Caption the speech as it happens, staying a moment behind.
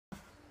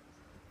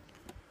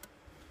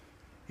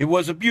It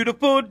was a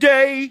beautiful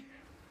day,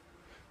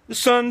 the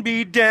sun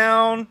beat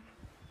down,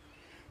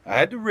 I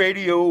had the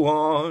radio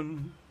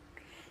on,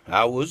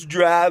 I was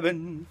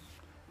driving,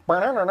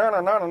 the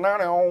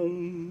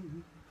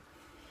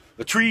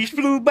trees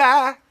flew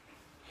by,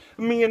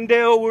 me and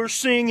Dale were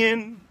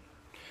singing,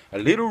 a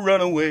little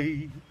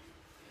runaway,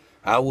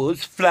 I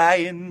was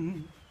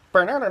flying,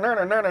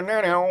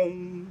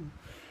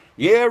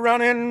 yeah,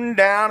 running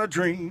down a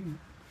dream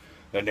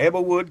that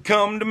never would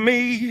come to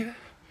me,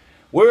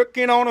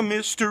 working on a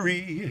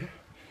mystery,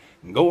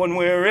 going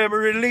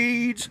wherever it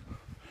leads,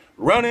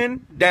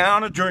 running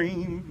down a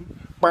dream.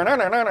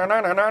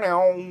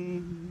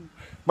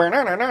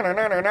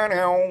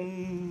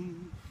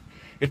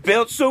 It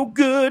felt so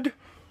good,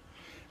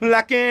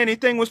 like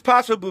anything was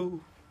possible.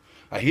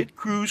 I hit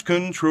cruise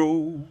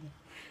control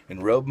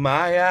and rubbed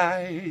my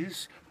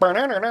eyes. The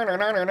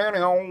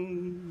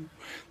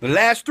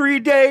last 3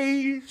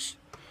 days,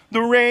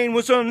 the rain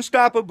was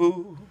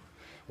unstoppable.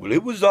 Well,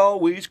 it was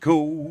always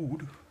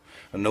cold,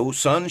 no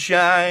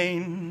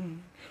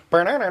sunshine.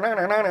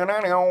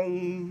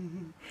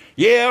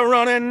 Yeah,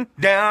 running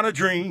down a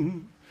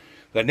dream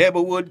that never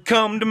would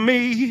come to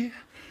me,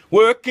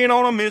 working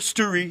on a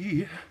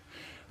mystery,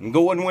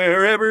 going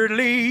wherever it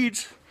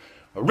leads,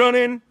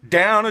 running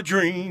down a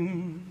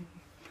dream.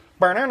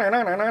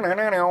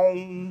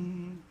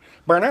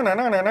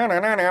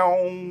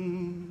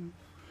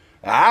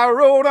 I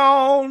rode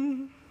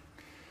on,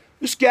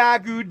 the sky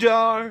grew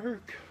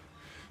dark,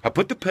 I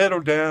put the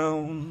pedal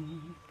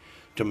down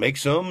to make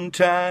some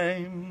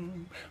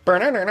time. Well,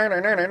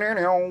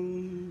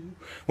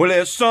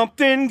 there's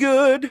something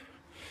good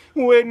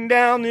waiting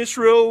down this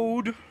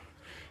road,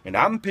 and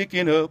I'm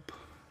picking up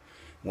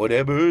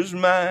whatever's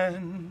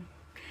mine.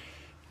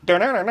 Yeah,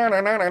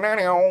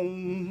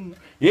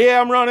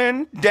 I'm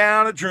running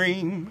down a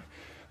dream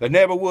that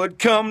never would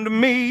come to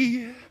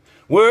me,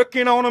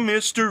 working on a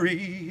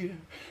mystery,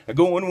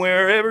 going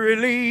wherever it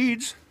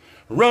leads,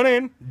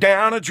 running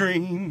down a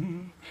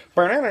dream.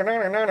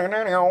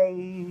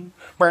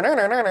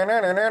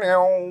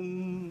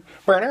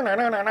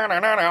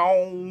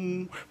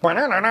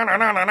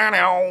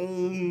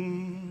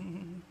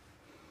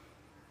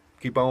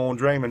 Keep on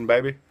dreaming,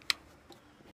 baby.